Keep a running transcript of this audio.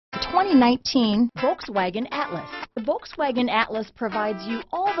2019 Volkswagen Atlas. The Volkswagen Atlas provides you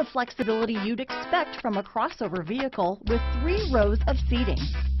all the flexibility you'd expect from a crossover vehicle with 3 rows of seating.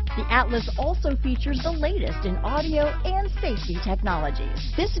 The Atlas also features the latest in audio and safety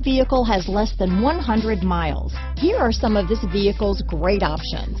technologies. This vehicle has less than 100 miles. Here are some of this vehicle's great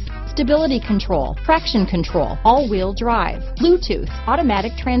options: stability control, traction control, all-wheel drive, Bluetooth,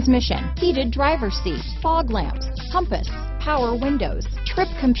 automatic transmission, heated driver's seat, fog lamps, compass, power windows, trip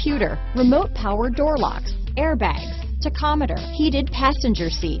computer, remote power door locks, airbags, tachometer, heated passenger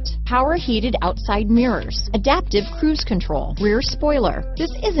seat, power heated outside mirrors, adaptive cruise control, rear spoiler. This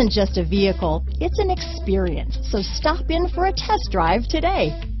isn't just a vehicle, it's an experience. So stop in for a test drive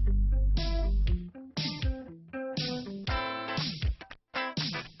today.